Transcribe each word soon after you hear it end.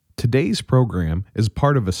Today's program is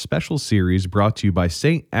part of a special series brought to you by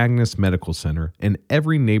St. Agnes Medical Center and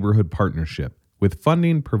Every Neighborhood Partnership, with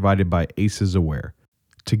funding provided by ACEs Aware.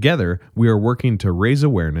 Together, we are working to raise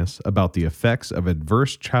awareness about the effects of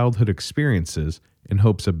adverse childhood experiences in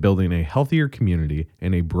hopes of building a healthier community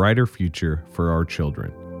and a brighter future for our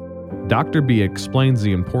children. Dr. B explains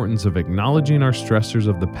the importance of acknowledging our stressors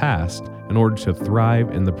of the past in order to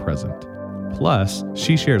thrive in the present. Plus,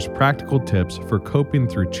 she shares practical tips for coping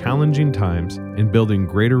through challenging times and building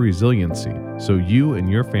greater resiliency so you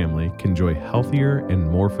and your family can enjoy healthier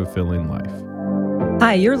and more fulfilling life.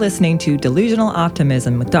 Hi, you're listening to Delusional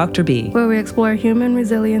Optimism with Dr. B, where we explore human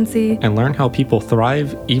resiliency and learn how people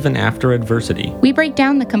thrive even after adversity. We break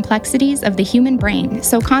down the complexities of the human brain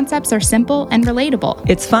so concepts are simple and relatable.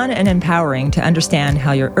 It's fun and empowering to understand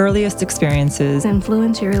how your earliest experiences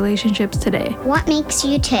influence your relationships today. What makes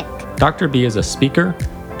you tick? Dr. B is a speaker,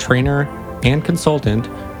 trainer, and consultant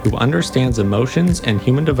who understands emotions and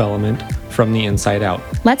human development from the inside out.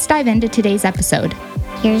 Let's dive into today's episode.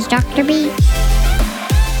 Here's Dr. B.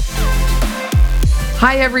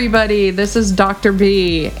 Hi, everybody. This is Dr.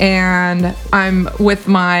 B, and I'm with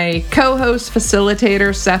my co-host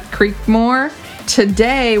facilitator, Seth Creekmore.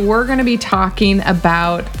 Today, we're going to be talking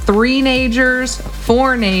about 3-nagers,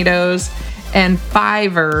 4-nados, and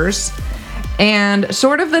 5ers, and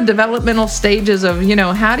sort of the developmental stages of,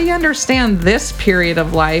 how do you understand this period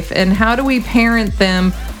of life, and how do we parent them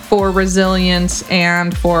for resilience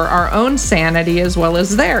and for our own sanity as well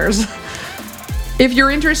as theirs? If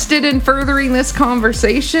you're interested in furthering this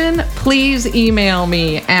conversation, please email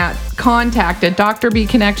me at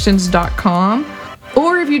contact@drbconnections.com.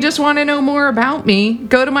 Or if you just want to know more about me,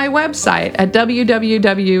 go to my website at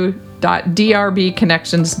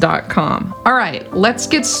www.drbconnections.com. All right, let's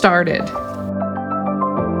get started.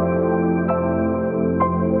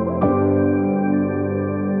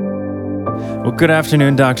 Well, good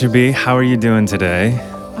afternoon, Dr. B. How are you doing today?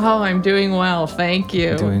 Oh, I'm doing well, thank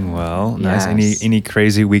you. Doing well. Nice. Yes. Any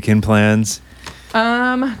crazy weekend plans?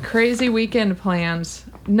 Crazy weekend plans.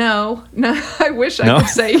 No, I wish I could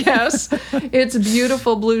say yes. It's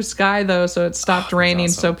beautiful blue sky though, so it stopped raining.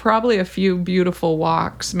 Awesome. So probably a few beautiful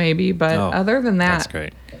walks maybe, but other than that, that's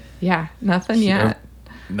great. Yeah, nothing yet.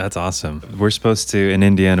 That's awesome. In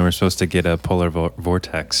Indiana, we're supposed to get a polar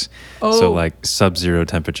vortex. Oh. So like sub-zero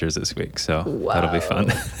temperatures this week. So that'll be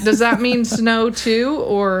fun. Does that mean snow too,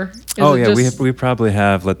 or is we probably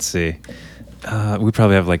have, let's see. We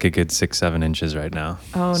probably have like a good 6-7 inches right now.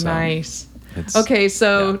 Oh, so nice. Okay,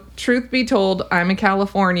 so truth be told, I'm a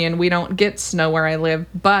Californian. We don't get snow where I live,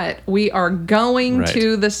 but we are going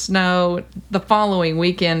to the snow the following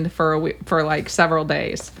weekend for like several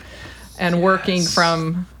days. And working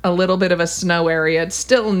from a little bit of a snow area. It's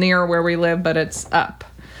still near where we live, but it's up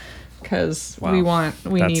because we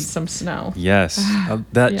need some snow. Yes,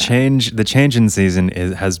 the change in season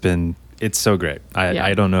it's so great.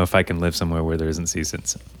 I don't know if I can live somewhere where there isn't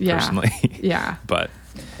seasons personally. Yeah, but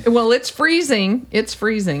it's freezing. It's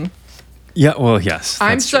freezing. Yeah, well, yes.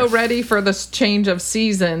 I'm so ready for this change of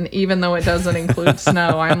season, even though it doesn't include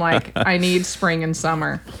snow. I'm like, I need spring and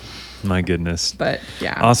summer. My goodness. But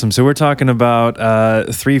yeah. Awesome. So we're talking about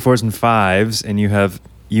 3, 4s, and 5s, and you have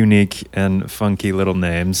unique and funky little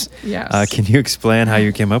names. Yes. Can you explain how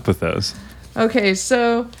you came up with those? Okay,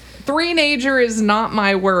 so 3-nager is not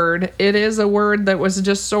my word. It is a word that was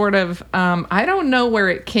just sort of, I don't know where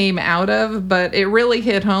it came out of, but it really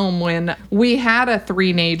hit home when we had a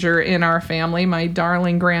 3-nager in our family, my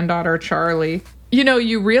darling granddaughter, Charlie.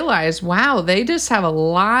 You realize, wow, they just have a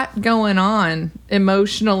lot going on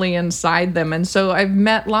emotionally inside them. And so I've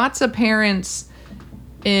met lots of parents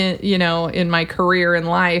in my career in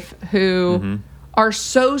life who are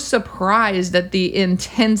so surprised at the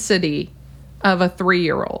intensity of a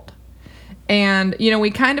 3-year-old. And,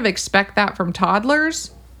 we kind of expect that from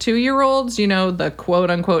toddlers, 2-year-olds, the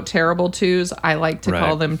quote unquote terrible 2s. I like to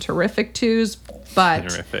call them terrific 2s. But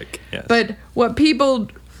terrific, yes. But what people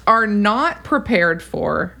are not prepared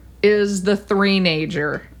for is the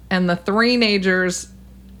 3-nager and the 3-nager's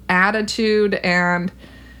attitude, and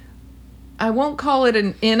I won't call it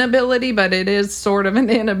an inability, but it is sort of an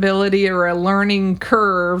inability or a learning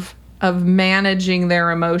curve of managing their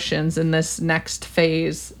emotions in this next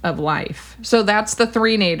phase of life. So that's the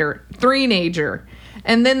 3-nager.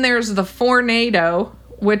 And then there's the 4-nado,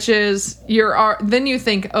 which is then you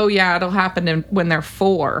think, oh yeah, it'll happen when they're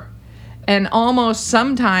 4. And almost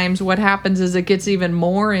sometimes what happens is it gets even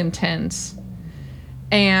more intense,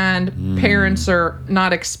 and parents are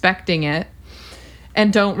not expecting it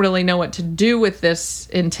and don't really know what to do with this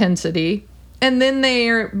intensity. And then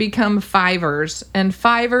they become 5ers, and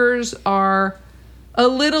 5ers are a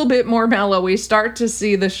little bit more mellow, we start to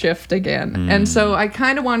see the shift again. And so I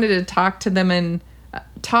kind of wanted to talk to them and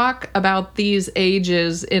talk about these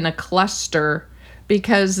ages in a cluster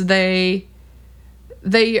because they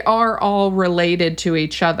are all related to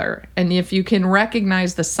each other. And if you can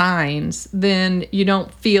recognize the signs, then you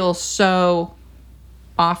don't feel so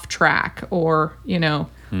off track or,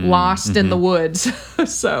 lost in the woods.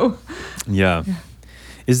 So, yeah.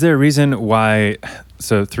 Is there a reason why,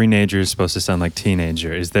 so three-nager is supposed to sound like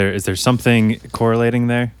teenager? Is there something correlating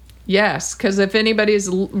there? Yes, because if anybody's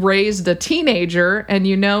raised a teenager and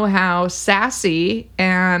you know how sassy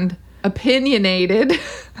and opinionated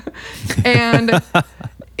and,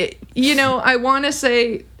 I want to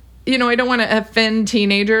say, I don't want to offend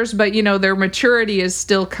teenagers, but, their maturity is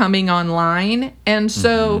still coming online. And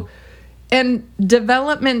so, and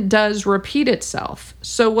development does repeat itself.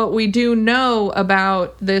 So what we do know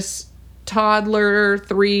about this toddler,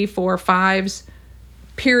 3, 4, 5's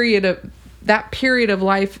period of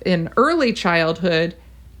life in early childhood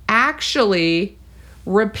actually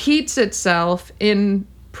repeats itself in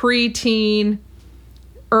preteen,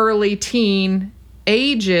 early teen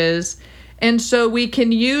ages. And so we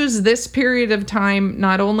can use this period of time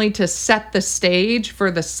not only to set the stage for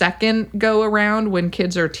the second go around when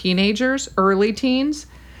kids are teenagers, early teens,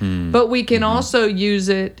 but we can also use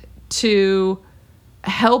it to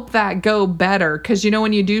help that go better. Because,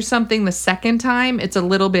 when you do something the second time, it's a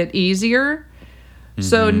little bit easier.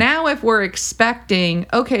 So now if we're expecting,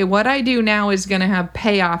 okay, what I do now is going to have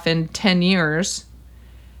payoff in 10 years,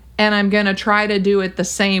 and I'm going to try to do it the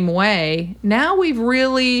same way, now we've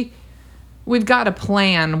got a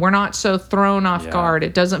plan. We're not so thrown off guard.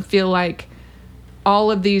 It doesn't feel like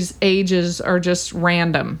all of these ages are just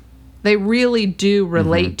random. They really do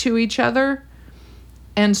relate to each other.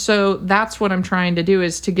 And so that's what I'm trying to do,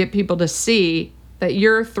 is to get people to see that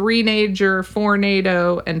your 3-nager,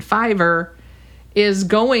 4-nado, and 5er is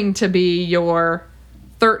going to be your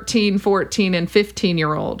 13, 14, and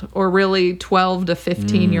 15-year-old, or really 12 to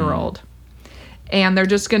 15-year-old. And they're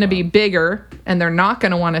just going to be bigger, and they're not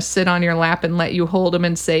going to want to sit on your lap and let you hold them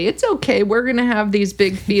and say, it's okay, we're going to have these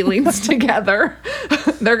big feelings together.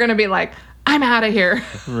 They're going to be like, I'm out of here.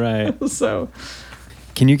 Right. So,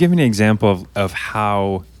 can you give me an example of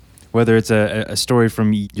how, whether it's a story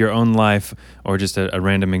from your own life or just a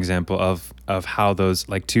random example of how those,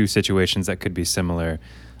 like, two situations that could be similar,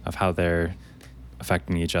 of how they're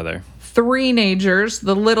affecting each other? 3-nagers,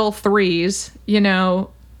 the little 3s,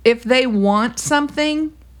 if they want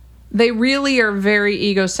something, they really are very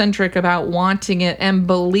egocentric about wanting it and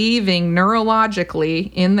believing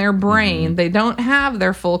neurologically in their brain. They don't have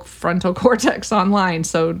their full frontal cortex online,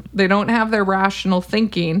 so they don't have their rational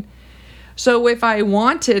thinking. So if I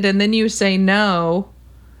want it and then you say no,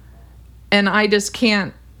 and I just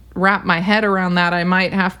can't wrap my head around that, I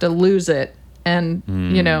might have to lose it and,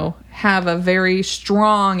 have a very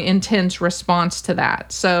strong, intense response to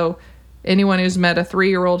that. So anyone who's met a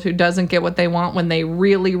 3-year-old who doesn't get what they want when they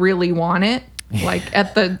really, really want it, like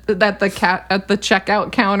at the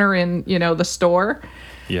checkout counter in, the store,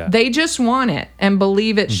 they just want it and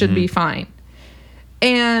believe it should be fine.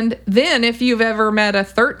 And then if you've ever met a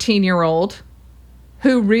 13-year-old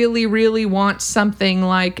who really, really wants something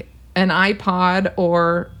like an iPod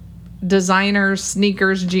or designer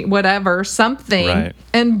sneakers, whatever, something,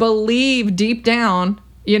 and believe deep down,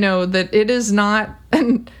 that it is not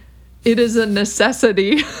it is a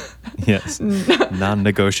necessity. Yes.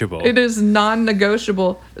 Non-negotiable. It is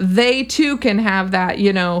non-negotiable. They too can have that,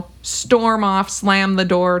 storm off, slam the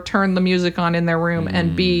door, turn the music on in their room,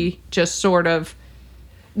 and be just sort of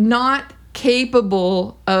not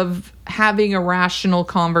capable of having a rational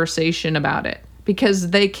conversation about it, because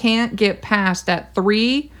they can't get past at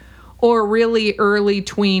 3 or really early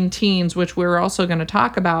tween teens, which we're also going to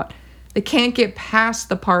talk about. They can't get past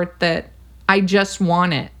the part that I just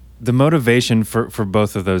want it. The motivation for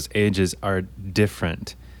both of those ages are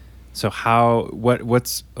different. So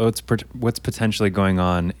what's potentially going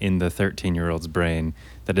on in the 13-year-old's brain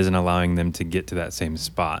that isn't allowing them to get to that same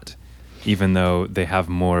spot, even though they have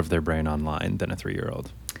more of their brain online than a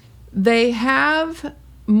 3-year-old? They have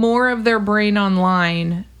more of their brain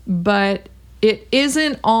online, but it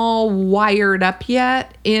isn't all wired up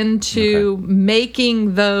yet into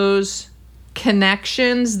making those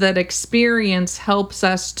connections that experience helps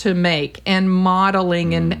us to make, and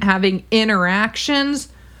modeling and having interactions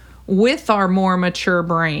with our more mature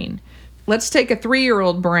brain. Let's take a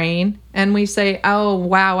 3-year-old brain and we say, oh,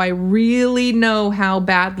 wow, I really know how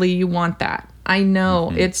badly you want that. I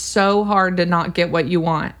know it's so hard to not get what you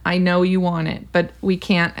want. I know you want it, but we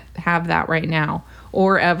can't have that right now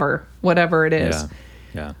or ever, whatever it is.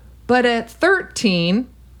 Yeah. But at 13,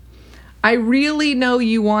 I really know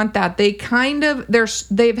you want that.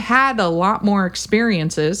 They've had a lot more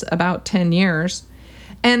experiences, about 10 years.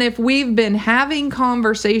 And if we've been having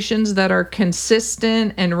conversations that are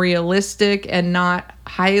consistent and realistic and not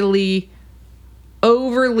highly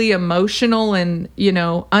overly emotional and,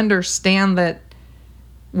 understand that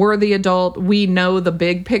we're the adult, we know the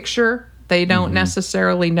big picture. They don't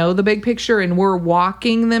necessarily know the big picture, and we're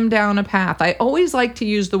walking them down a path. I always like to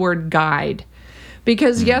use the word guide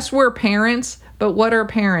because, yes, we're parents, but what are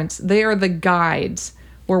parents? They are the guides.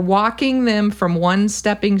 We're walking them from one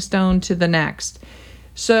stepping stone to the next.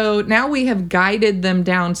 So now we have guided them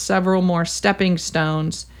down several more stepping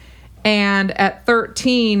stones. And at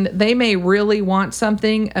 13, they may really want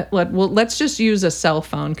something. Let's just use a cell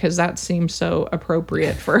phone because that seems so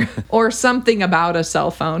appropriate for, or something about a cell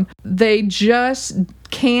phone. They just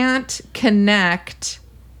can't connect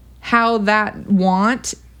how that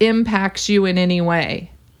want impacts you in any way.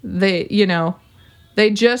 They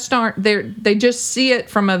just aren't there. They just see it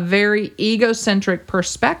from a very egocentric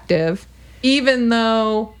perspective, even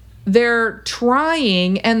though they're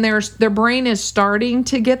trying and their brain is starting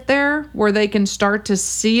to get there where they can start to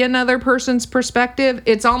see another person's perspective.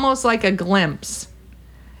 It's almost like a glimpse.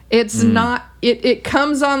 It's not, it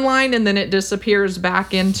comes online and then it disappears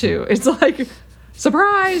back into, it's like,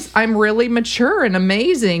 surprise, I'm really mature and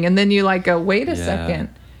amazing. And then you like go, wait a second,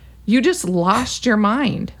 you just lost your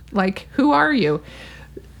mind. Like, who are you?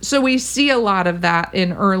 So we see a lot of that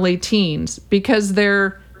in early teens because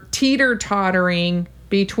they're teeter-tottering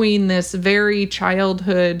between this very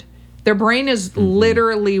childhood. Their brain is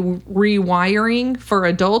literally rewiring for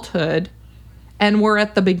adulthood, and we're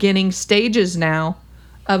at the beginning stages now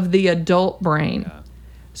of the adult brain. Yeah.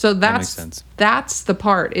 So that makes sense. That's the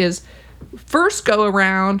part is first go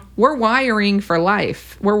around, we're wiring for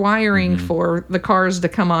life. We're wiring for the cars to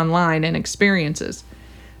come online and experiences.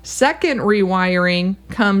 Second rewiring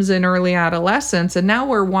comes in early adolescence, and now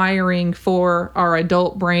we're wiring for our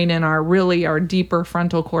adult brain and our deeper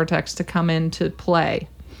frontal cortex to come into play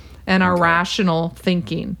and our rational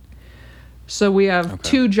thinking. So we have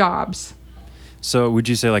two jobs. So would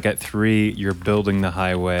you say like at 3, you're building the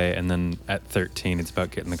highway, and then at 13, it's about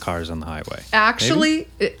getting the cars on the highway? Actually,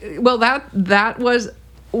 well, that was,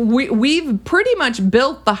 we've pretty much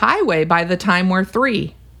built the highway by the time we're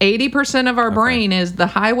 3. 80% of our brain is the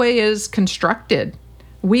highway is constructed.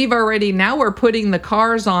 Now we're putting the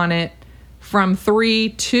cars on it from 3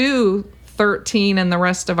 to 13 and the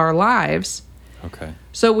rest of our lives. Okay.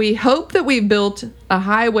 So we hope that we've built a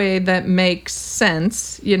highway that makes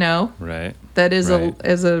sense, Right. That is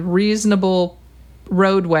a reasonable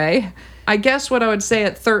roadway. I guess what I would say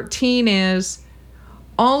at 13 is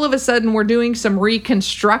all of a sudden we're doing some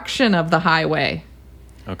reconstruction of the highway.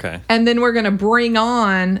 Okay. And then we're going to bring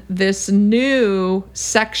on this new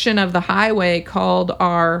section of the highway called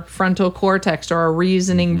our frontal cortex or our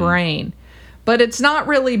reasoning brain. But it's not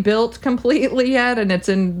really built completely yet, and it's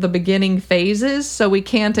in the beginning phases, so we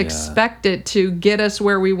can't expect it to get us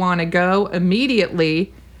where we want to go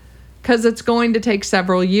immediately because it's going to take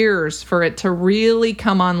several years for it to really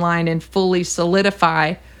come online and fully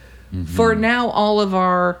solidify. For now, all of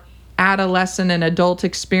our adolescent and adult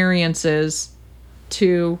experiences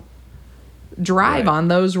to drive on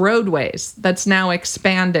those roadways that's now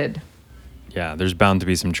expanded. Yeah, there's bound to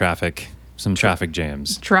be some traffic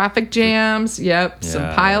jams. Traffic jams, yep.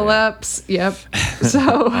 Some pile-ups, yep.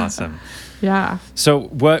 So awesome. Yeah. So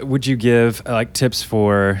what would you give like tips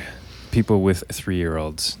for people with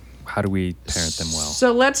 3-year-olds? How do we parent them well?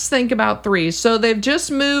 So let's think about 3. So they've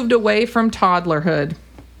just moved away from toddlerhood.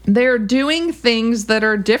 They're doing things that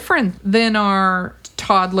are different than our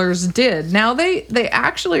toddlers did. Now they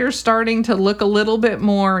actually are starting to look a little bit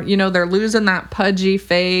more, they're losing that pudgy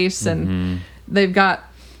face and they've got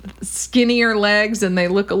skinnier legs and they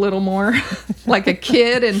look a little more like a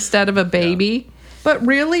kid instead of a baby. Yeah. But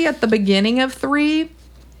really at the beginning of 3,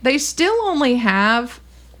 they still only have,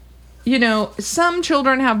 some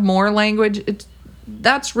children have more language.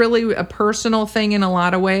 That's really a personal thing in a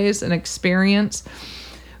lot of ways, an experience.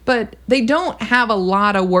 But they don't have a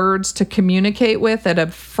lot of words to communicate with at a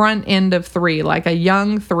front end of 3, like a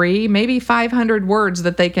young 3, maybe 500 words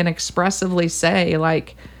that they can expressively say,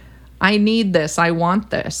 like, I need this, I want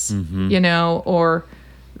this, or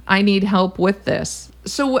I need help with this.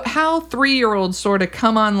 So how 3-year-olds sort of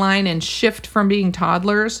come online and shift from being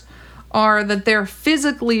toddlers are that they're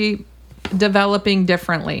physically developing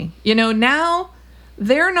differently. Now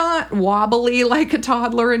they're not wobbly like a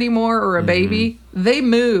toddler anymore or a baby. They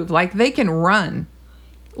move, like they can run,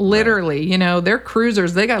 literally. They're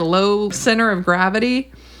cruisers. They got a low center of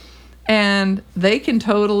gravity and they can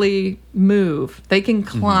totally move. They can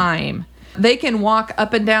climb. They can walk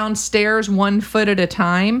up and down stairs 1 foot at a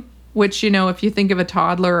time, which, if you think of a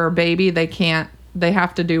toddler or a baby, they can't. They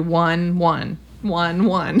have to do 1, 1, 1,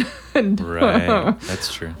 1. Right.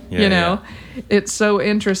 That's true. Yeah, It's so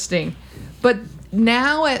interesting. But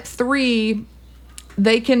now at 3,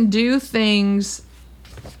 they can do things.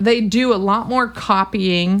 They do a lot more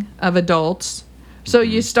copying of adults. So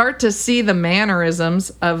you start to see the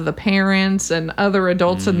mannerisms of the parents and other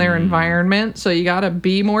adults in their environment. So you got to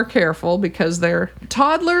be more careful because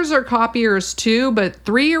toddlers are copiers too, but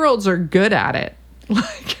 3-year-olds are good at it.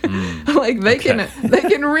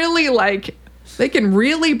 They can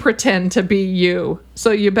really pretend to be you.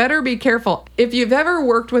 So you better be careful. If you've ever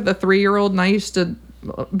worked with a 3-year-old, and I used to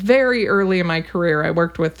very early in my career, I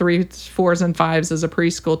worked with 3s, 4s, and 5s as a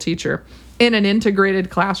preschool teacher in an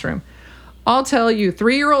integrated classroom. I'll tell you,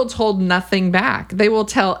 3-year-olds hold nothing back. They will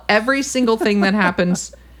tell every single thing that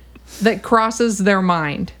happens that crosses their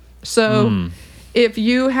mind. So if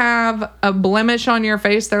you have a blemish on your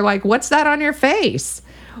face, they're like, "What's that on your face?"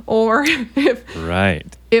 Or if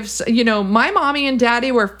my mommy and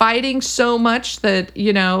daddy were fighting so much that,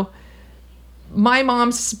 my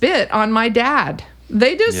mom spit on my dad.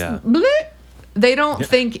 They just, they don't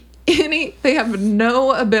think they have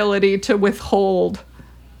no ability to withhold,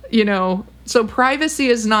 So privacy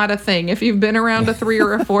is not a thing. If you've been around a 3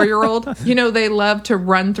 or a 4-year-old, they love to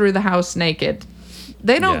run through the house naked.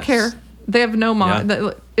 They don't care. They have no mind.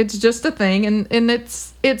 Yeah. It's just a thing, and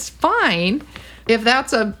it's fine if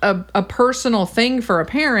that's a personal thing for a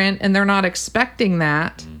parent and they're not expecting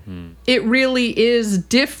that. It really is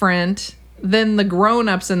different than the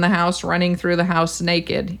grown-ups in the house running through the house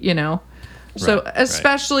naked, So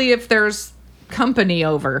especially if there's company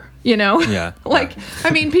over, Yeah.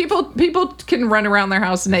 People can run around their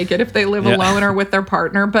house naked if they live alone or with their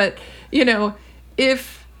partner, but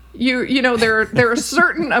if there are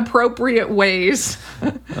certain appropriate ways.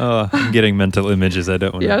 Oh, I'm getting mental images I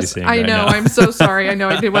don't want to be seeing right now. I'm so sorry. I know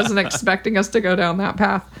I wasn't expecting us to go down that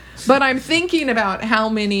path, but I'm thinking about how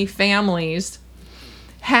many families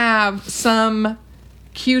have some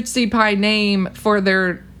cutesy pie name for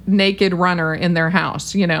their naked runner in their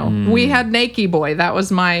house. We had Nakey Boy. That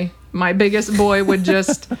was my biggest boy. Would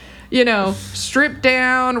just strip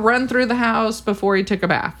down, run through the house before he took a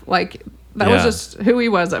bath. That was just who he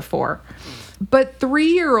was at 4. But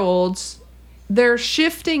 3-year-olds, they're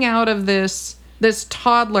shifting out of this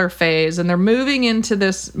toddler phase and they're moving into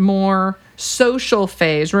this more social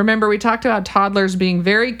phase. Remember, we talked about toddlers being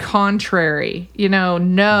very contrary,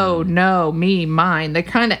 no, me, mine. They're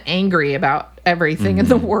kind of angry about everything in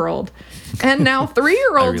the world. And now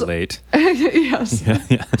 3-year-olds... I relate. Yes.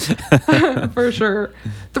 Yeah. For sure.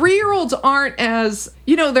 3-year-olds aren't as...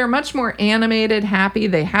 they're much more animated, happy.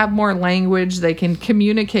 They have more language. They can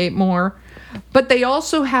communicate more. But they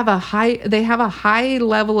also have a high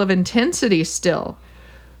level of intensity still.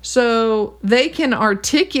 So they can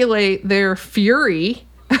articulate their fury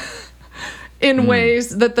in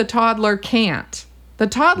ways that the toddler can't. The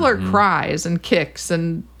toddler cries and kicks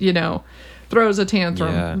and, throws a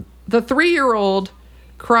tantrum. Yeah. The 3-year-old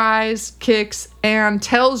cries, kicks, and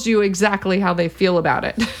tells you exactly how they feel about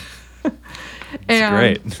it. And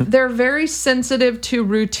great. They're very sensitive to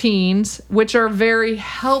routines, which are very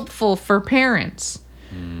helpful for parents.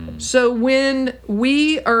 So when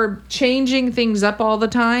we are changing things up all the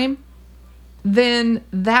time, then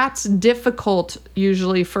that's difficult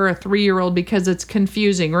usually for a 3-year-old because it's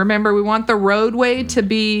confusing. Remember, we want the roadway to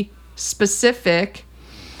be specific.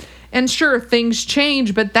 And sure, things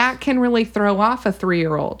change, but that can really throw off a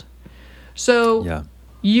 3-year-old. So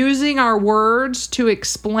using our words to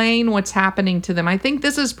explain what's happening to them. I think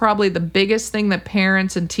this is probably the biggest thing that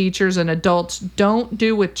parents and teachers and adults don't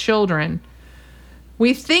do with children.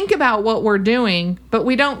 We think about what we're doing, but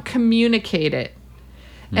we don't communicate it.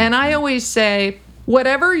 And I always say,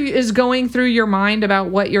 whatever is going through your mind about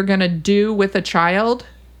what you're going to do with a child,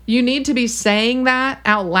 you need to be saying that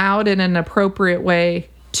out loud in an appropriate way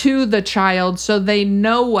to the child so they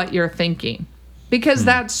know what you're thinking. Because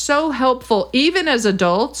that's so helpful. Even as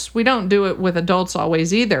adults, we don't do it with adults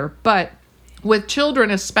always either, but with children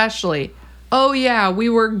especially. Oh yeah, we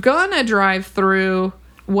were gonna drive through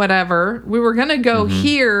whatever. We were gonna go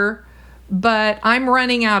here, but I'm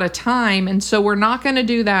running out of time, and so we're not gonna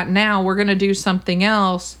do that now. We're gonna do something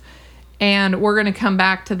else, and we're gonna come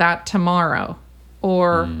back to that tomorrow.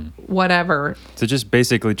 Or whatever. So just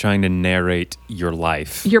basically trying to narrate your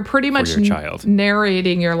life. You're pretty much for your child.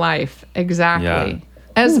 Narrating your life. Exactly.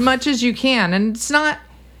 As much as you can. And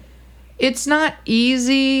it's not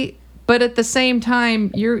easy, But at the same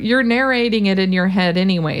time, you're narrating it in your head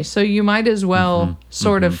anyway. So you might as well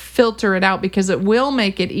sort of filter it out, because it will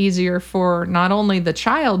make it easier for not only the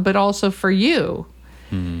child, but also for you.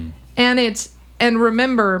 And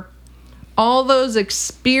remember, all those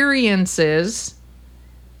experiences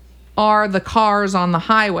are the cars on the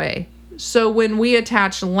highway. So when we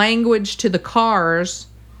attach language to the cars,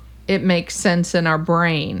 it makes sense in our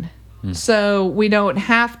brain. So we don't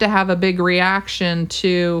have to have a big reaction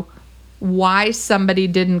to why somebody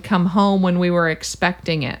didn't come home when we were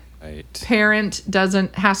expecting it. Right. Parent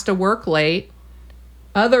has to work late.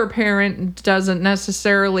 Other parent doesn't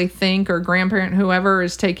necessarily think, or grandparent, whoever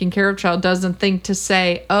is taking care of child, doesn't think to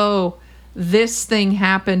say, oh, this thing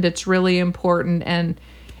happened, it's really important, and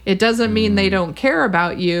it doesn't mean they don't care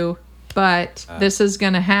about you, but this is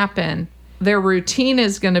going to happen. Their routine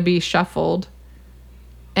is going to be shuffled,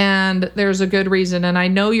 and there's a good reason. And I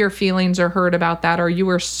know your feelings are hurt about that, or you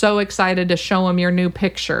were so excited to show them your new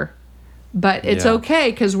picture. But it's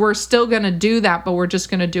okay, because we're still going to do that, but we're just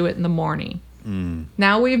going to do it in the morning.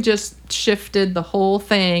 Now we've just shifted the whole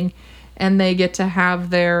thing, and they get to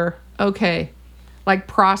have their,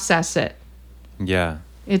 process it. Yeah.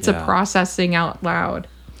 It's a processing out loud.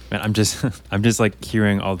 Man, I'm just like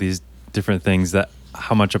hearing all these different things, that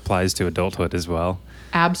how much applies to adulthood as well.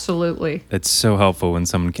 Absolutely. It's so helpful when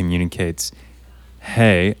someone communicates,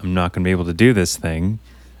 hey, I'm not going to be able to do this thing.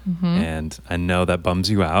 And I know that bums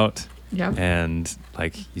you out. Yep. And I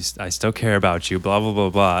still care about you, blah, blah, blah,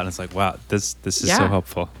 blah. And it's like, wow, this is so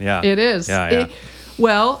helpful. Yeah. It is. Yeah.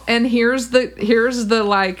 Well, and here's the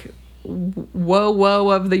like, whoa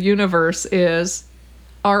of the universe is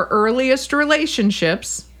our earliest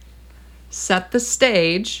relationships set the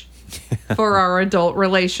stage for our adult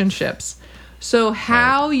relationships. So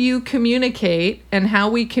how you communicate and how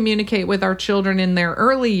we communicate with our children in their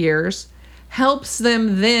early years helps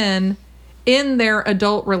them then in their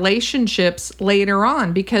adult relationships later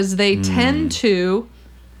on, because they tend to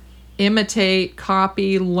imitate,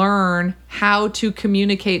 copy, learn how to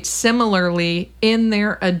communicate similarly in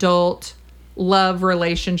their adult love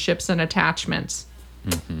relationships and attachments.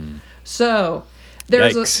 So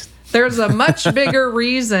there's a much bigger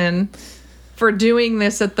reason for doing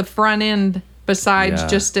this at the front end, besides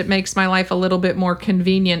just it makes my life a little bit more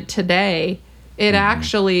convenient today. It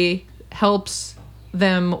actually helps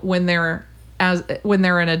them when they're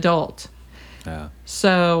an adult. Yeah.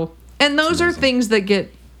 So, and those are things that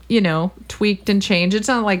get, tweaked and changed. It's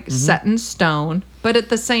not like set in stone, but at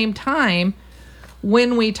the same time,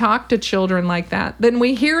 when we talk to children like that, then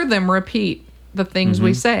we hear them repeat the things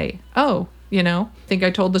we say. Oh, I think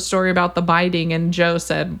I told the story about the biting, and Joe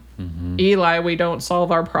said, Eli, we don't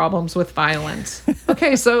solve our problems with violence.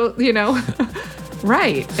 Okay, so,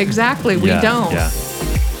 right, exactly, we don't. Yeah.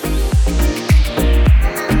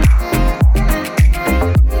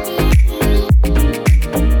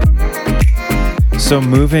 So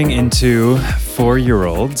moving into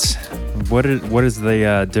 4-year-olds, what is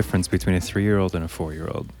the difference between a 3-year-old and a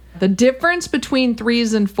 4-year-old? The difference between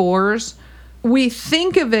 3s and 4s, we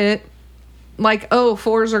think of it like,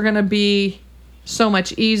 4s are going to be so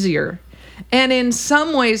much easier. And in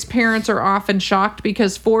some ways, parents are often shocked,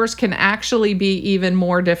 because 4s can actually be even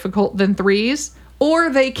more difficult than 3s,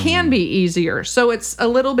 or they can be easier. So it's a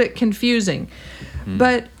little bit confusing.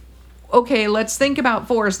 But okay, let's think about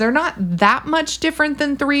 4s. They're not that much different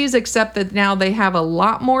than 3s, except that now they have a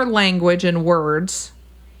lot more language and words.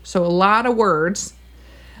 So a lot of words.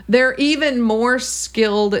 They're even more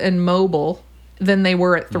skilled and mobile than they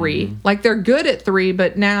were at 3. Like, they're good at 3,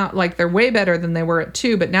 but now, they're way better than they were at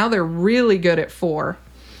 2, but now they're really good at 4.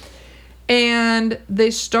 And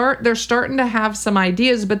they're starting to have some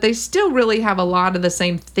ideas, but they still really have a lot of the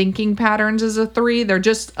same thinking patterns as a 3. They're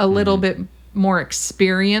just a little bit more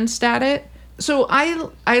experienced at it. So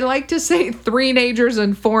I like to say 3-nagers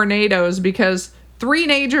and 4-nados, because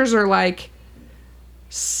 3-nagers are like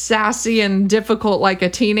sassy and difficult like a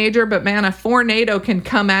teenager, but man, a 4-nado can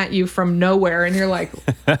come at you from nowhere, and you're like,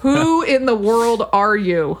 who in the world are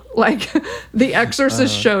you? Like, the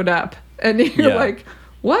Exorcist showed up, and you're like,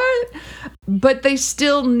 what? But they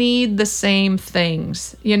still need the same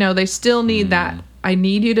things. They still need that. I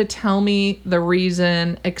need you to tell me the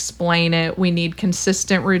reason, explain it. We need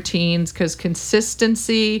consistent routines, because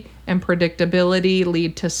consistency and predictability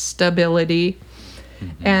lead to stability.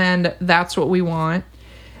 And that's what we want.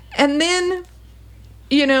 And then,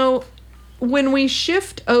 when we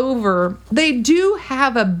shift over, they do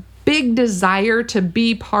have a big desire to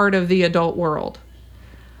be part of the adult world.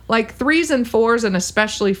 Like 3s and 4s, and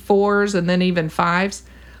especially 4s, and then even 5s,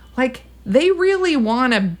 they really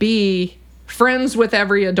want to be friends with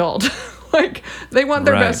every adult. Like they want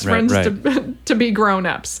their Right, best friends right. to be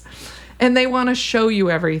grown-ups. And they want to show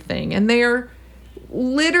you everything. And they are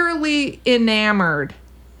literally enamored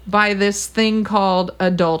by this thing called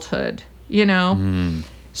adulthood, you know?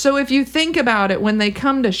 So if you think about it, when they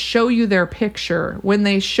come to show you their picture, when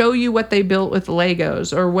they show you what they built with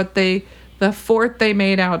Legos or the fort they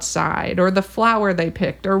made outside or the flower they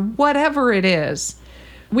picked or whatever it is,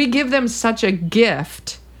 we give them such a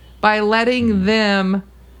gift by letting them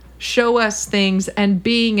show us things and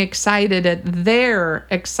being excited at their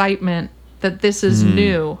excitement that this is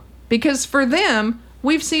new. Because for them,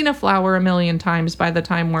 we've seen a flower a million times by the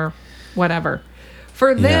time we're whatever.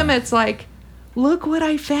 For them, it's like, look what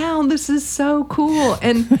I found. This is so cool.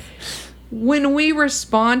 And when we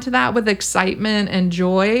respond to that with excitement and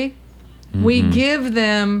joy, we give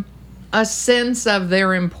them a sense of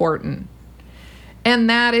they're important. And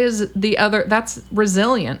that's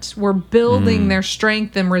resilience. We're building their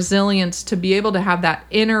strength and resilience to be able to have that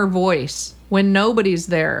inner voice when nobody's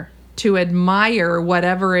there to admire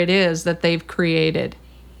whatever it is that they've created.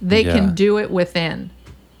 They can do it within.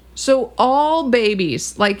 So all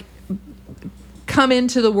babies come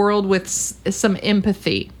into the world with some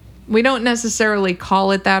empathy. We don't necessarily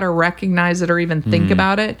call it that or recognize it or even think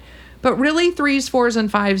about it. But really, 3s, 4s,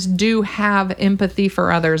 and 5s do have empathy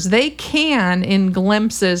for others. They can, in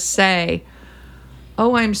glimpses, say,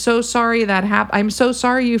 oh, I'm so sorry that happened. I'm so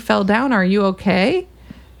sorry you fell down. Are you okay?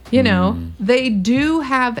 You know, they do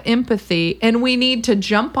have empathy, and we need to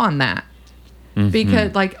jump on that.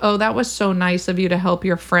 Because, oh, that was so nice of you to help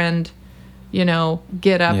your friend,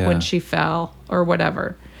 get up when she fell or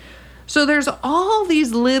whatever. So there's all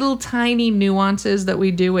these little tiny nuances that we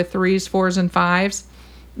do with 3s, 4s, and 5s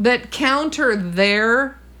that counter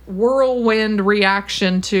their whirlwind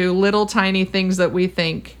reaction to little tiny things that we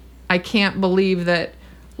think. I can't believe that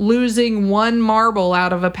losing one marble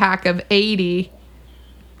out of a pack of 80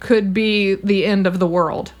 could be the end of the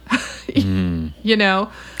world.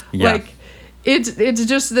 It's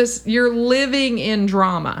just this, you're living in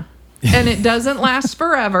drama. And it doesn't last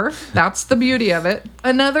forever. That's the beauty of it.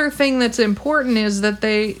 Another thing that's important is that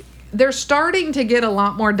they're starting to get a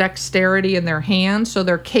lot more dexterity in their hands, so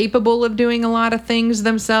they're capable of doing a lot of things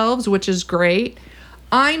themselves, which is great.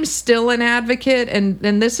 I'm still an advocate, and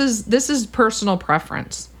this is personal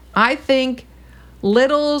preference. I think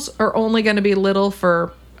littles are only going to be little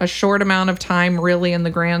for a short amount of time, really, in the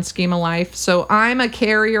grand scheme of life. So I'm a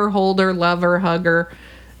carrier, holder, lover, hugger.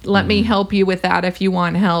 Let me help you with that if you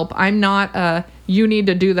want help. I'm not you need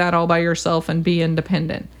to do that all by yourself and be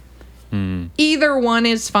independent. Either one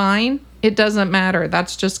is fine. It doesn't matter.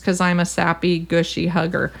 That's just because I'm a sappy, gushy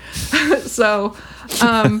hugger. So,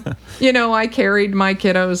 I carried my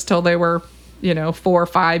kiddos till they were, 4 or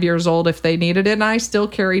 5 years old if they needed it. And I still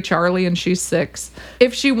carry Charlie, and she's 6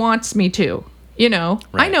 if she wants me to. Right.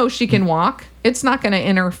 I know she can walk. It's not going to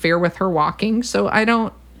interfere with her walking. So I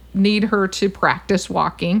don't need her to practice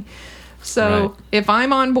walking. So if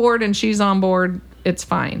I'm on board and she's on board, it's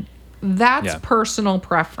fine. That's personal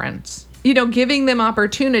preference. Giving them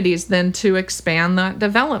opportunities then to expand that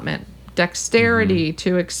development, dexterity,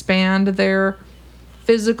 to expand their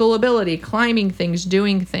physical ability, climbing things,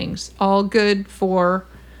 doing things, all good for,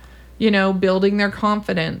 building their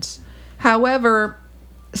confidence. However,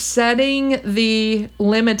 setting the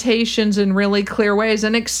limitations in really clear ways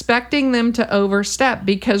and expecting them to overstep,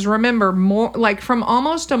 because remember, more from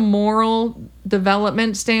almost a moral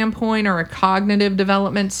development standpoint or a cognitive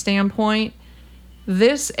development standpoint,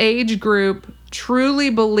 this age group truly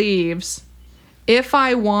believes if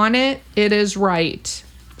I want it, it is right.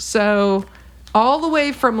 So all the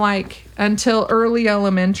way from until early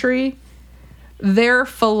elementary, their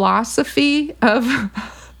philosophy of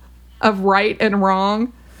right and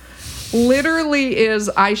wrong literally is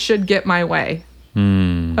I should get my way.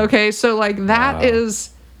 Okay, so that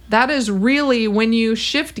is really when you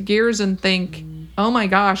shift gears and think, oh my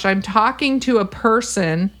gosh, I'm talking to a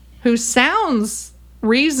person who sounds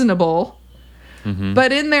reasonable,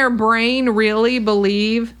 but in their brain really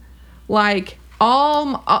believe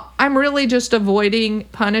I'm really just avoiding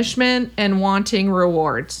punishment and wanting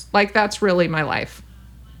rewards. That's really my life.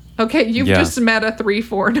 Okay, you've just met a 3,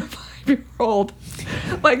 4, and a 5-year-old.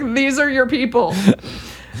 These are your people.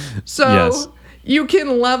 So you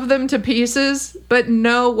can love them to pieces, but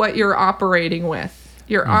know what you're operating with.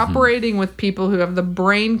 You're operating with people who have the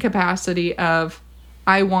brain capacity of,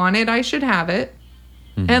 I want it, I should have it,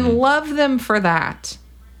 and love them for that.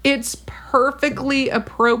 It's perfectly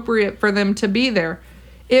appropriate for them to be there.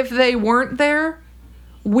 If they weren't there,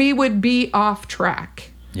 we would be off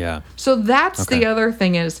track. Yeah. So that's the other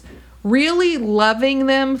thing is, really loving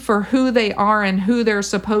them for who they are and who they're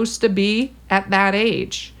supposed to be at that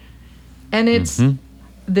age. And it's,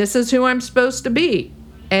 this is who I'm supposed to be.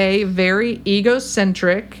 A very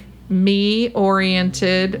egocentric,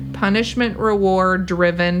 me-oriented,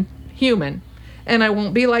 punishment-reward-driven human. And I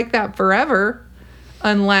won't be like that forever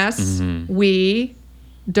unless we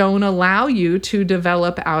don't allow you to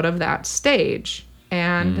develop out of that stage.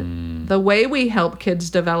 And the way we help kids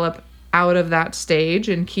develop out of that stage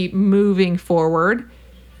and keep moving forward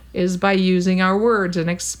is by using our words and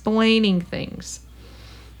explaining things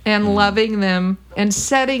and loving them and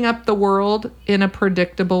setting up the world in a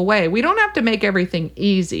predictable way. We don't have to make everything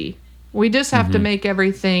easy. We just have to make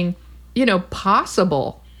everything,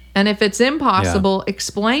 possible. And if it's impossible,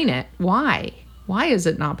 explain it. Why? Why is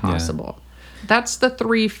it not possible? That's the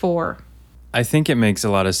 3-4. I think it makes a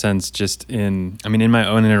lot of sense just in my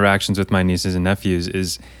own interactions with my nieces and nephews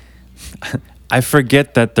is I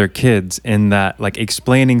forget that they're kids and that like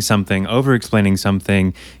explaining something, over-explaining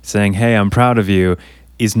something, saying, hey, I'm proud of you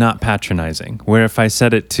is not patronizing. Where if I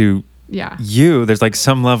said it to you, there's like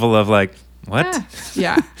some level of like, what?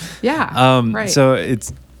 Yeah. Right. So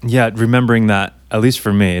it's, remembering that, at least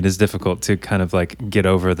for me, it is difficult to kind of like get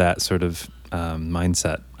over that sort of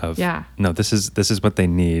mindset of, no, this is what they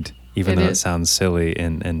need, even though it sounds silly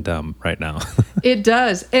and dumb right now. It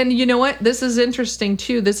does. And you know what? This is interesting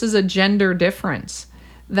too. This is a gender difference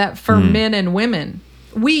that for men and women,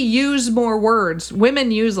 we use more words.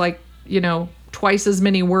 Women use twice as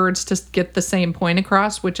many words to get the same point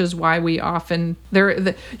across, which is why we often,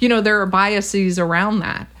 there are biases around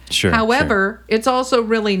that. Sure. However, it's also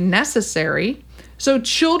really necessary. So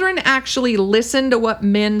children actually listen to what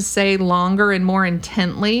men say longer and more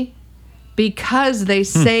intently because they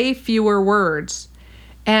say fewer words.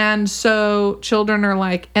 And so children are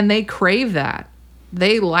like, and they crave that.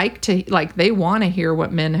 They they want to hear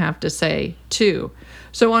what men have to say too.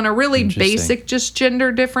 So on a really basic, just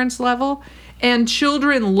gender difference level, and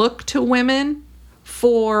children look to women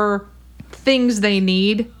for things they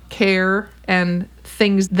need, care, and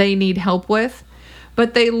things they need help with.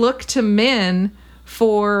 But they look to men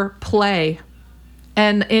for play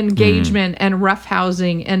and engagement and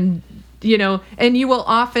roughhousing and, and you will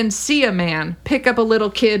often see a man pick up a little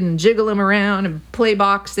kid and jiggle him around and play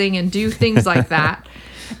boxing and do things like that.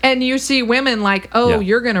 And you see women like,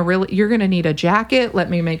 you're going to need a jacket. Let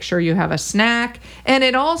me make sure you have a snack. And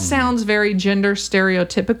it all sounds very gender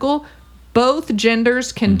stereotypical. Both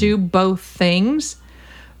genders can do both things,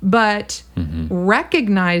 but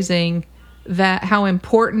recognizing that how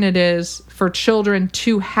important it is for children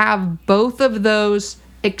to have both of those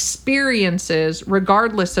experiences,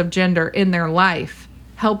 regardless of gender, in their life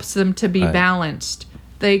helps them to be balanced.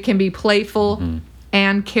 They can be playful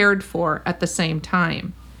and cared for at the same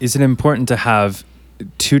time. Is it important to have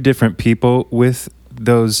two different people with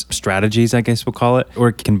those strategies, I guess we'll call it?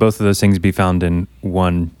 Or can both of those things be found in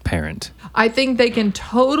one parent? I think they can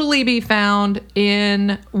totally be found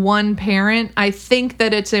in one parent. I think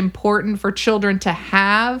that it's important for children to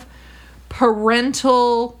have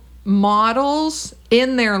parental models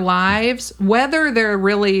in their lives, whether they're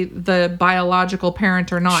really the biological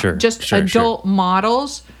parent or not. Adult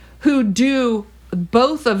models who do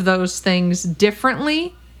both of those things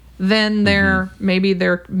differently than maybe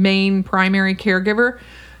their main primary caregiver,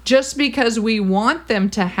 just because we want them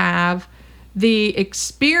to have the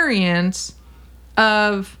experience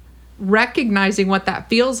of recognizing what that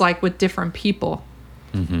feels like with different people.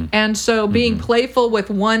 And so being playful with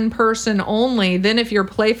one person only, then if you're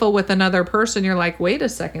playful with another person, you're like, wait a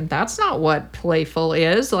second, that's not what playful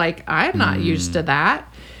is. Like, I'm not used to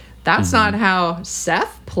that. That's not how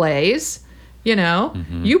Seth plays.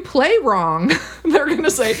 You play wrong. They're going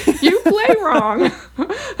to say, you play wrong,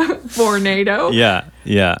 Fornado.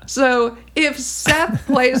 Yeah. So if Seth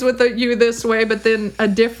plays with you this way, but then a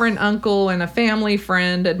different uncle and a family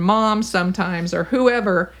friend and mom sometimes or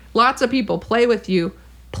whoever, lots of people play with you,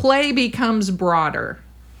 play becomes broader.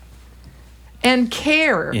 And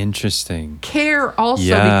care. Interesting. Care also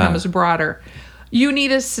becomes broader. You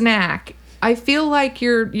need a snack. I feel like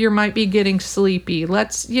you might be getting sleepy.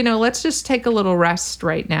 Let's just take a little rest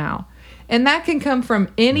right now. And that can come from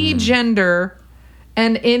any gender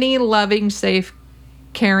and any loving, safe,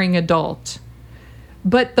 caring adult.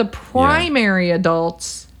 But the primary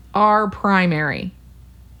adults are primary.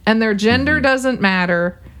 And their gender doesn't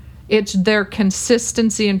matter. It's their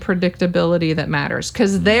consistency and predictability that matters.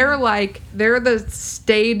 Because they're the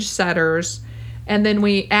stage setters. And then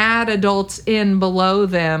we add adults in below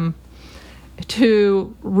them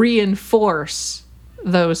to reinforce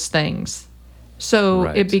those things. So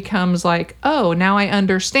it becomes like, oh, now I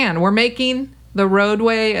understand. We're making the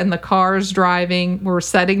roadway and the cars driving. We're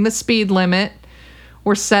setting the speed limit.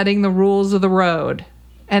 We're setting the rules of the road.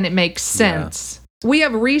 And it makes sense. Yeah. We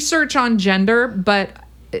have research on gender, but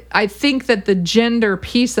I think that the gender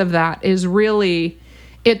piece of that is really,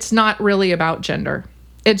 it's not really about gender.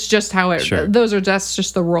 It's just how it, that's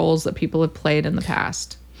just the roles that people have played in the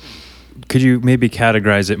past. Could you maybe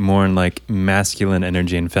categorize it more in like masculine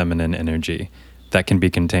energy and feminine energy that can be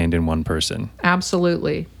contained in one person?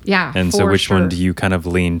 Absolutely. Yeah. And so which one do you kind of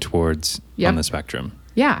lean towards on the spectrum?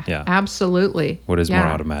 Yeah. Absolutely. What is more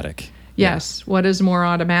automatic? Yes. What is more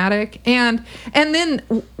automatic? And then,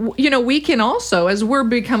 we can also, as we're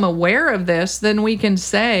become aware of this, then we can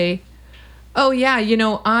say, oh yeah,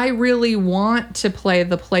 I really want to play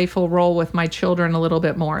the playful role with my children a little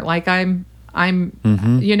bit more. Like I'm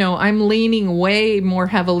leaning way more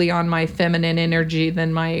heavily on my feminine energy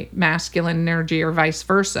than my masculine energy or vice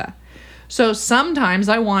versa. So sometimes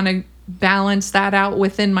I want to balance that out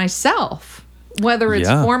within myself, whether it's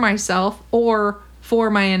for myself or for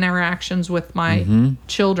my interactions with my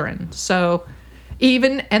children. So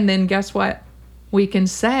and then guess what? We can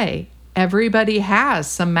say everybody has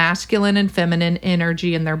some masculine and feminine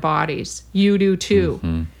energy in their bodies. You do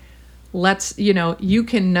too. You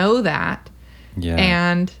can know that. Yeah.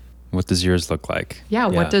 And what does yours look like? Yeah,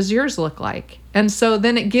 what does yours look like? And so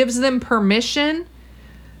then it gives them permission.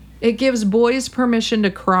 It gives boys permission to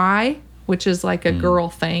cry, which is like a girl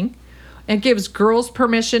thing. It gives girls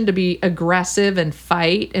permission to be aggressive and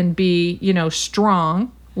fight and be,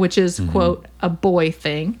 strong, which is, quote, a boy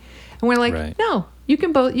thing. And we're like, no, you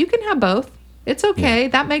can have both. It's okay. Yeah.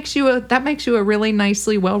 That makes you a really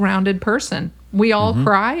nicely well-rounded person. We all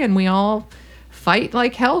cry and we all fight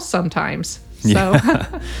like hell sometimes. So,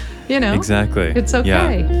 exactly. It's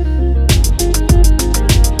okay. Yeah.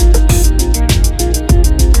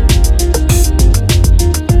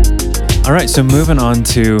 All right, so moving on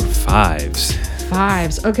to fives.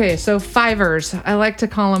 Fives. Okay, so fivers. I like to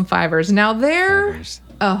call them fivers. Now they're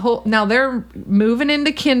they're moving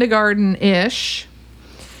into kindergarten-ish.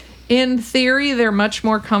 In theory, they're much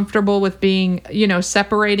more comfortable with being,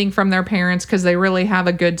 separating from their parents because they really have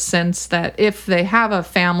a good sense that if they have a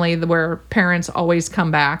family where parents always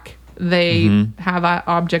come back, they have an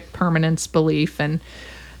object permanence belief, and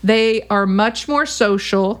they are much more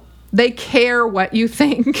social. They care what you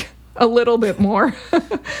think a little bit more.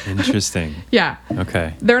 Interesting. Yeah.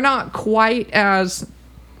 Okay. They're not quite as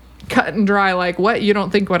cut and dry like, what, you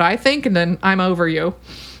don't think what I think, and then I'm over you.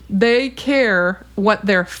 They care what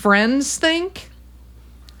their friends think,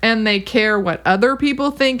 and they care what other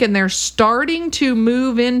people think, and they're starting to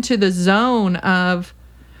move into the zone of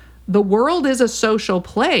the world is a social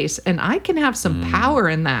place, and I can have some power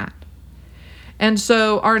in that. And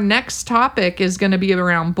so our next topic is going to be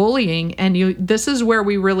around bullying, and this is where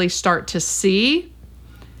we really start to see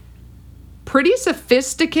pretty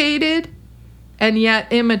sophisticated and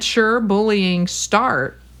yet immature bullying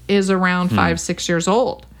start is around 5-6 years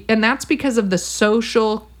old. And that's because of the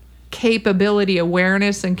social capability,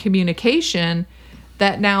 awareness, and communication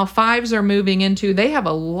that now fives are moving into. They have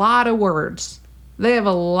a lot of words. They have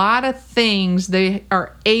a lot of things they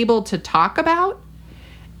are able to talk about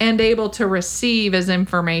and able to receive as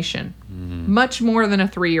information. Much more than a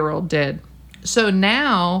 3-year-old did. So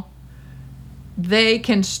now they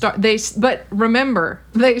can start, but remember,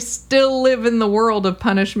 they still live in the world of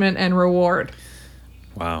punishment and reward.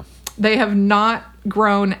 Wow. They have not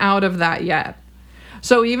grown out of that yet.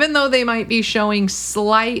 So even though they might be showing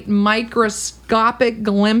slight microscopic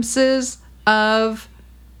glimpses of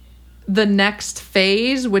the next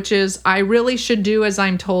phase, which is I really should do as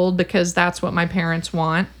I'm told because that's what my parents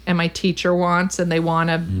want and my teacher wants, and they want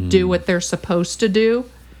to do what they're supposed to do,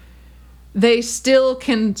 they still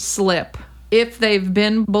can slip. If they've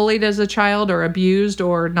been bullied as a child or abused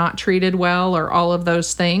or not treated well or all of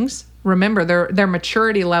those things, remember, their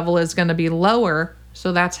maturity level is going to be lower,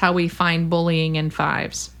 so that's how we find bullying in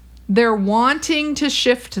fives. They're wanting to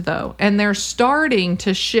shift, though, and they're starting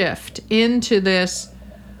to shift into this,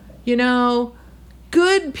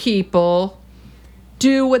 good people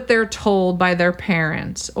do what they're told by their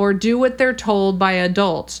parents or do what they're told by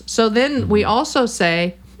adults. So then we also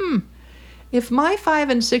say, if my 5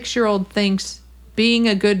 and 6-year-old thinks being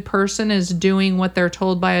a good person is doing what they're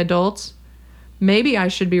told by adults, maybe I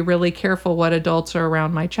should be really careful what adults are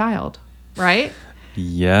around my child, right?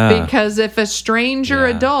 Yeah. Because if a stranger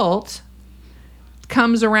adult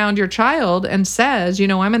comes around your child and says,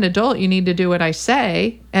 I'm an adult, you need to do what I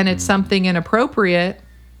say, and it's something inappropriate,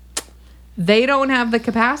 they don't have the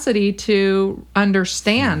capacity to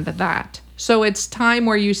understand that. So it's time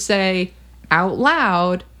where you say out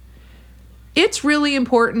loud, it's really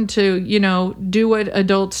important to, do what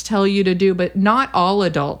adults tell you to do, but not all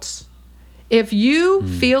adults. If you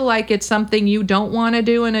feel like it's something you don't want to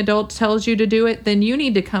do and adult tells you to do it, then you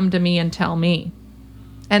need to come to me and tell me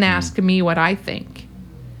and ask me what I think.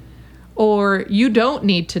 Or you don't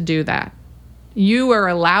need to do that. You are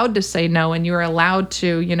allowed to say no, and you're allowed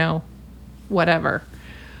to, whatever.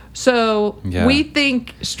 So we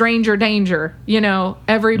think stranger danger,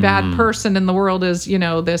 every bad person in the world is,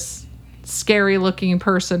 this scary looking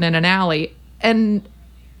person in an alley. And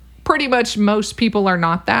pretty much most people are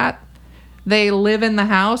not that. They live in the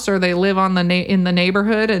house or they live on in the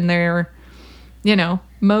neighborhood, and they're,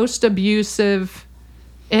 most abusive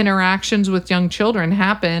interactions with young children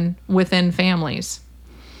happen within families.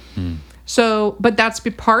 So, but that's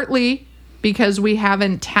partly because we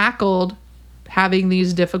haven't tackled having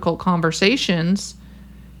these difficult conversations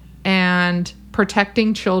and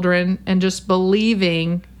protecting children and just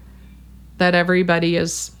believing that everybody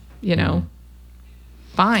is,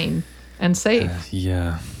 fine and safe.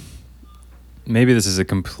 Maybe this is a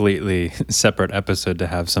completely separate episode to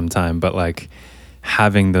have sometime, but like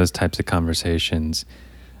having those types of conversations,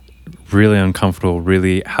 really uncomfortable,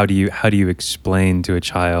 really, how do you explain to a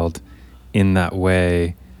child in that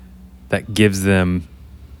way that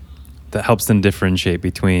helps them differentiate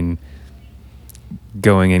between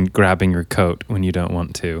going and grabbing your coat when you don't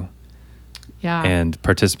want to, and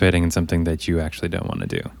participating in something that you actually don't want to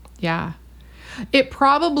do.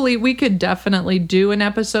 We could definitely do an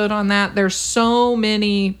episode on that. There's so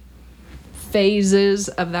many phases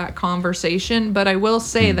of that conversation, but I will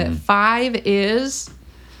say that 5 is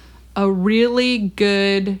a really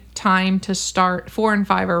good time to start. 4 and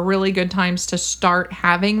 5 are really good times to start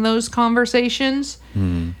having those conversations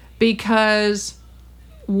because,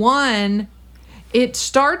 one, it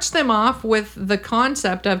starts them off with the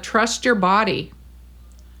concept of trust your body.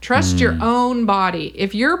 Trust your own body.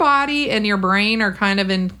 If your body and your brain are kind of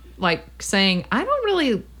in like saying, I don't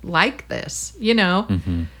really like this,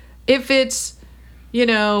 if it's,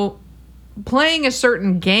 playing a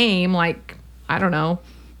certain game, like, I don't know,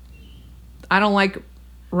 I don't like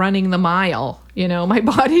running the mile, my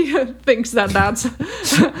body thinks that that's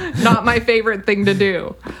not my favorite thing to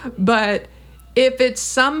do. But if it's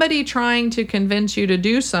somebody trying to convince you to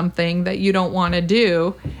do something that you don't want to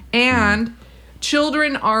do, and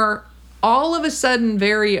children are all of a sudden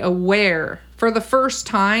very aware for the first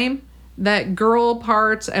time that girl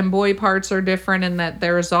parts and boy parts are different, and that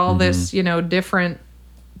there's all this, different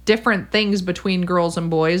things between girls and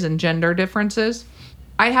boys and gender differences.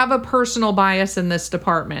 I have a personal bias in this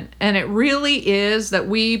department, and it really is that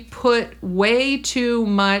we put way too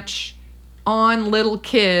much on little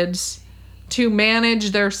kids to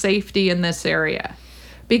manage their safety in this area.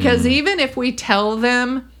 Because even if we tell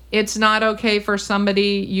them it's not okay for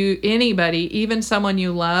anybody, even someone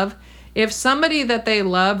you love, if somebody that they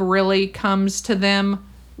love really comes to them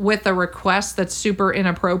with a request that's super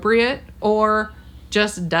inappropriate, or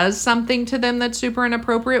just does something to them that's super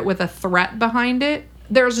inappropriate with a threat behind it,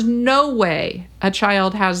 there's no way a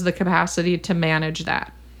child has the capacity to manage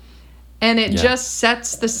that. And it just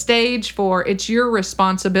sets the stage for it's your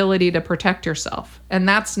responsibility to protect yourself. And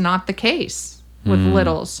that's not the case with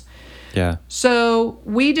littles. Yeah. So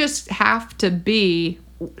we just have to be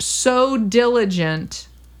so diligent,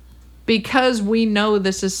 because we know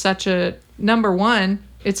this is such a, number one,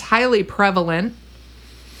 it's highly prevalent.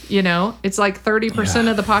 It's like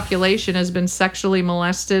 30% of the population has been sexually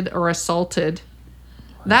molested or assaulted.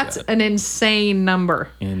 That's an insane number.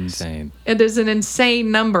 Insane. It is an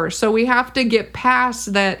insane number. So we have to get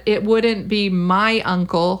past that. It wouldn't be my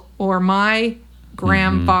uncle or my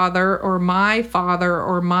grandfather or my father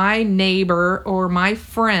or my neighbor or my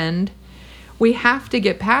friend. We have to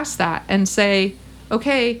get past that and say,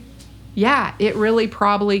 okay, yeah, it really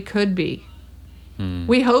probably could be.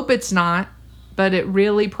 We hope it's not, but it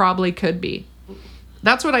really probably could be.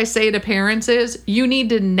 That's what I say to parents is, you need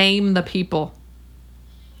to name the people.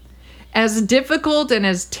 As difficult and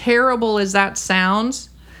as terrible as that sounds,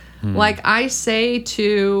 like I say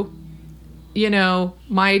to,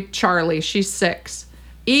 my Charlie, she's 6.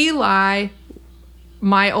 Eli,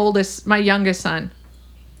 my youngest son,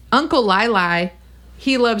 Uncle Lili,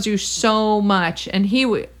 he loves you so much, and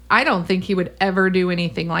I don't think he would ever do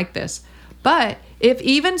anything like this. But if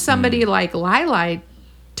even somebody like Lili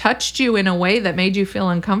touched you in a way that made you feel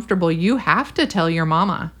uncomfortable, you have to tell your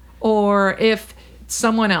mama. Or if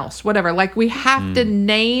someone else, whatever, like we have to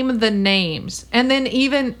name the names. And then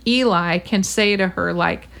even Eli can say to her,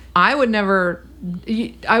 like, I would never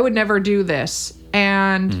do this.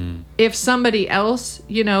 And if somebody else,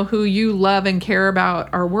 you know, who you love and care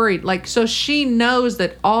about are worried, like, so she knows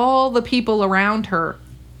that all the people around her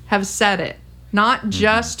have said it, not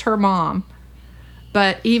just her mom,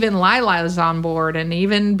 but even Lila's on board, and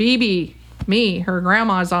even BB, me, her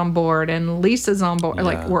grandma's on board, and Lisa's on board. Yeah.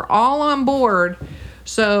 Like, we're all on board.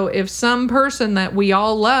 So if some person that we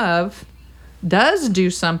all love does do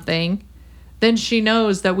something, then she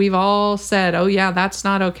knows that we've all said, oh yeah, that's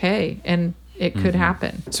not okay. And it could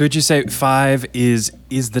happen. So would you say 5 is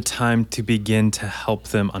the time to begin to help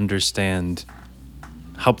them understand,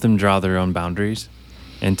 help them draw their own boundaries,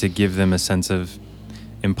 and to give them a sense of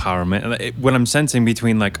empowerment? What I'm sensing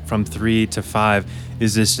between like from 3 to 5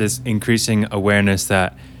 is this increasing awareness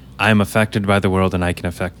that I'm affected by the world and I can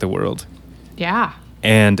affect the world. Yeah.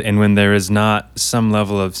 And when there is not some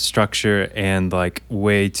level of structure and like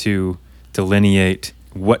way to delineate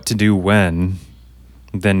what to do when,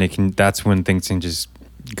 then that's when things can just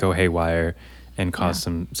go haywire and cause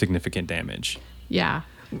some significant damage. Yeah,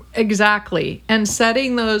 exactly. And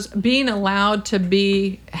setting those, being allowed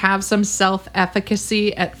to have some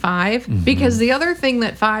self-efficacy at 5, because the other thing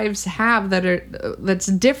that 5s have that's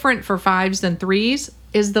different for 5s than 3s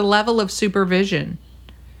is the level of supervision.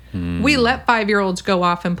 We let 5-year-olds go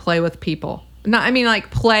off and play with people.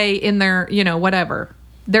 Like play in their, you know, whatever.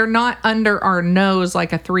 They're not under our nose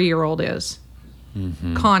like a 3-year-old is.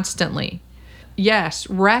 Constantly. Yes,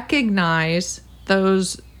 recognize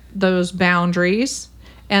those boundaries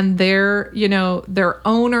and their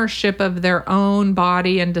ownership of their own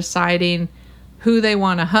body, and deciding who they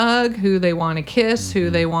want to hug, who they want to kiss, who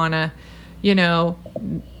they want to, you know,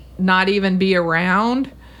 not even be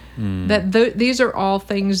around. These are all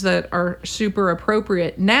things that are super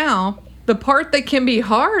appropriate. Now, the part that can be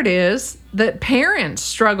hard is that parents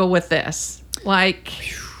struggle with this. Like,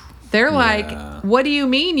 they're like, what do you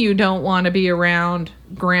mean you don't want to be around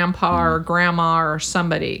grandpa or grandma or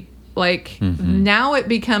somebody? Like, now it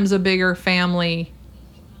becomes a bigger family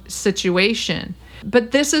situation.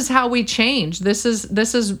 But this is how we change. This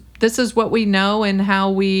is what we know, and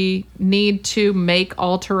how we need to make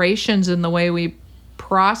alterations in the way we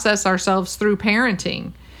process ourselves through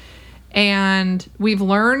parenting. And we've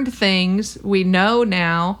learned things we know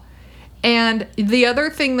now. And the other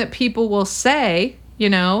thing that people will say, you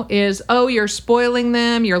know, is, oh, you're spoiling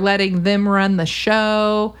them. You're letting them run the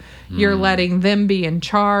show. You're letting them be in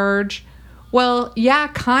charge. Well, yeah,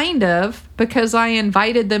 kind of, because I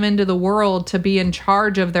invited them into the world to be in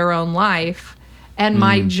charge of their own life. And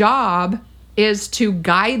my job is to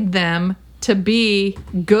guide them to be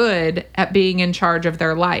good at being in charge of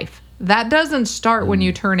their life. That doesn't start when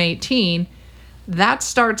you turn 18. That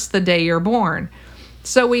starts the day you're born.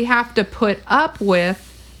 So we have to put up with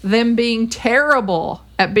them being terrible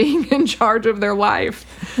at being in charge of their life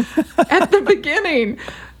at the beginning.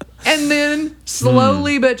 And then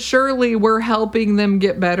slowly but surely, we're helping them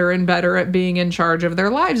get better and better at being in charge of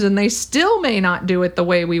their lives. And they still may not do it the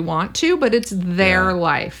way we want to, but it's their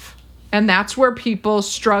life. And that's where people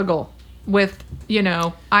struggle with, you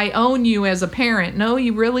know, I own you as a parent. No,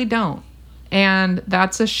 you really don't. And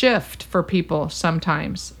that's a shift for people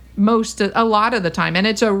sometimes. A lot of the time. And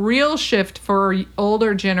it's a real shift for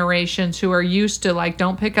older generations who are used to, like,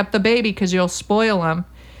 don't pick up the baby because you'll spoil them.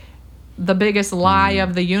 The biggest lie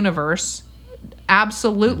of the universe.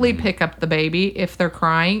 Absolutely pick up the baby if they're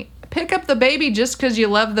crying. Pick up the baby just because you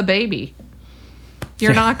love the baby.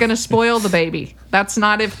 You're not going to spoil the baby. That's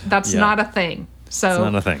not a thing. So it's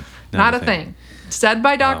not a thing. Not a thing. Said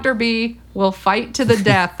by Dr. B, will fight to the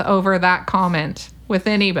death over that comment with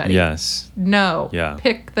anybody. Yes. No. Yeah.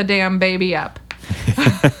 Pick the damn baby up.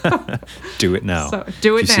 Do it now. So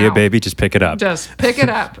do it if you now. see a baby, just pick it up. Just pick it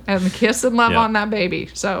up and kiss and love on that baby.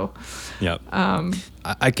 So. Yep.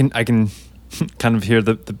 I can kind of hear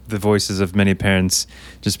the voices of many parents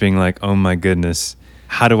just being like, oh my goodness,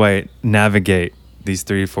 how do I navigate these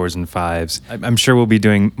 3, 4s, and 5s? I'm sure we'll be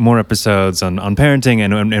doing more episodes on parenting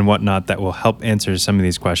and whatnot that will help answer some of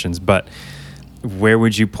these questions. But where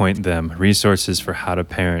would you point them? Resources for how to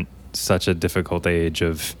parent such a difficult age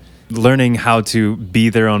of learning how to be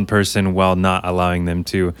their own person while not allowing them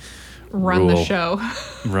to run the show.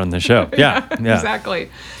 Run the show. Yeah. Exactly.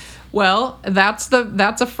 Well, that's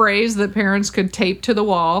a phrase that parents could tape to the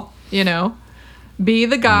wall, you know. Be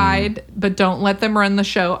the guide, but don't let them run the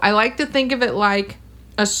show. I like to think of it like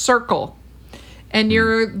a circle. And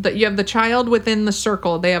you have the child within the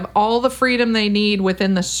circle. They have all the freedom they need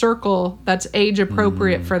within the circle that's age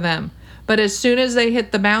appropriate for them. But as soon as they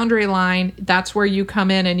hit the boundary line, that's where you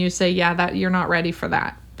come in and you say, yeah, that you're not ready for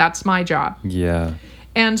that. That's my job. Yeah.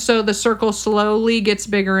 And so the circle slowly gets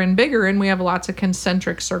bigger and bigger, and we have lots of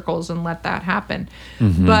concentric circles and let that happen.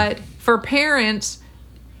 But for parents,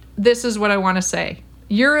 this is what I want to say.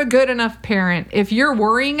 You're a good enough parent. If you're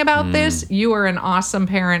worrying about this, you are an awesome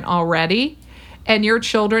parent already. And your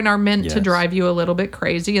children are meant to drive you a little bit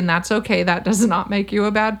crazy, and that's okay. That does not make you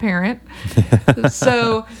a bad parent.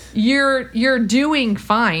 So you're doing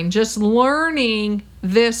fine. Just learning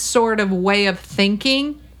this sort of way of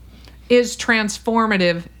thinking is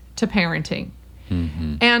transformative to parenting.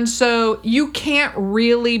 And so you can't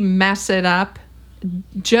really mess it up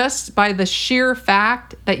just by the sheer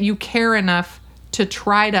fact that you care enough to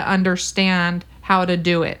try to understand how to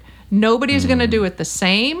do it. Nobody's going to do it the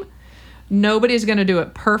same. Nobody's going to do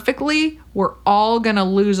it perfectly. We're all going to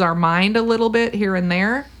lose our mind a little bit here and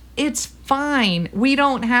there. It's fine. We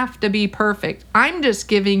don't have to be perfect. I'm just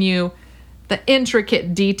giving you the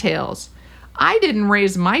intricate details. I didn't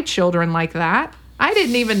raise my children like that. I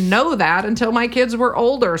didn't even know that until my kids were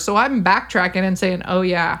older. So I'm backtracking and saying, oh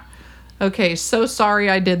yeah, okay, so sorry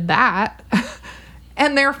I did that.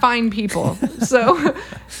 And they're fine people. So,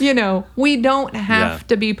 we don't have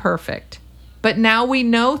to be perfect. But now we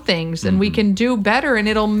know things and we can do better, and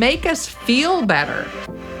it'll make us feel better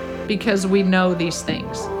because we know these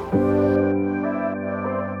things.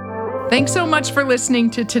 Thanks so much for listening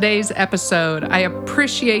to today's episode. I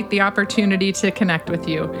appreciate the opportunity to connect with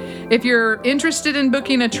you. If you're interested in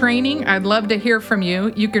booking a training, I'd love to hear from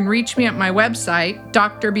you. You can reach me at my website,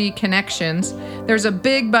 Dr. B Connections. There's a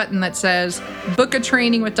big button that says, book a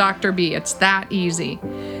training with Dr. B. It's that easy.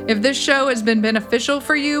 If this show has been beneficial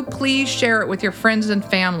for you, please share it with your friends and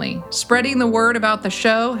family. Spreading the word about the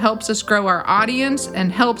show helps us grow our audience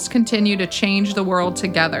and helps continue to change the world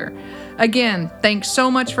together. Again, thanks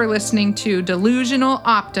so much for listening to Delusional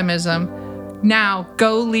Optimism. Now,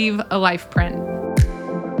 go leave a life print.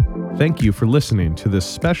 Thank you for listening to this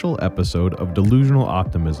special episode of Delusional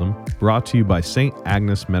Optimism, brought to you by St.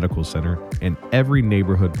 Agnes Medical Center and Every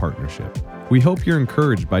Neighborhood Partnership. We hope you're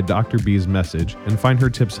encouraged by Dr. B's message and find her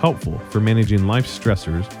tips helpful for managing life's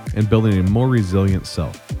stressors and building a more resilient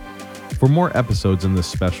self. For more episodes in this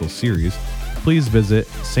special series, please visit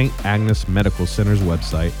St. Agnes Medical Center's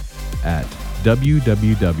website at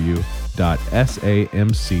www.samc.com.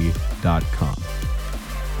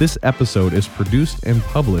 This episode is produced and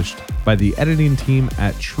published by the editing team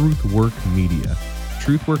at Truthwork Media.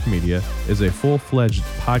 Truthwork Media is a full-fledged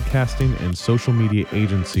podcasting and social media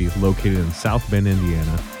agency located in South Bend,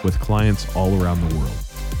 Indiana, with clients all around the world.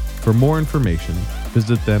 For more information,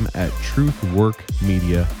 visit them at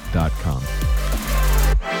truthworkmedia.com.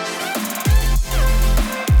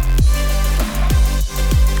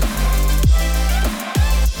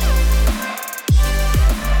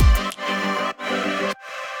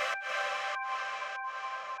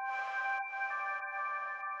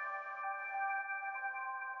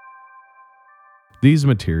 These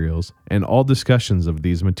materials and all discussions of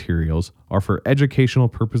these materials are for educational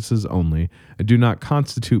purposes only and do not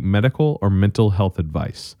constitute medical or mental health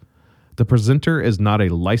advice. The presenter is not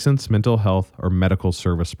a licensed mental health or medical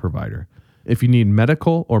service provider. If you need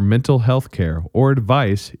medical or mental health care or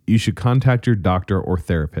advice, you should contact your doctor or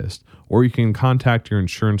therapist, or you can contact your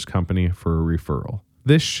insurance company for a referral.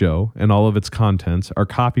 This show and all of its contents are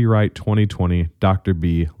copyright 2020 Dr.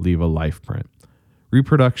 B Leave a Life print.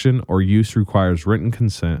 Reproduction or use requires written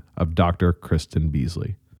consent of Dr. Kristen Beasley.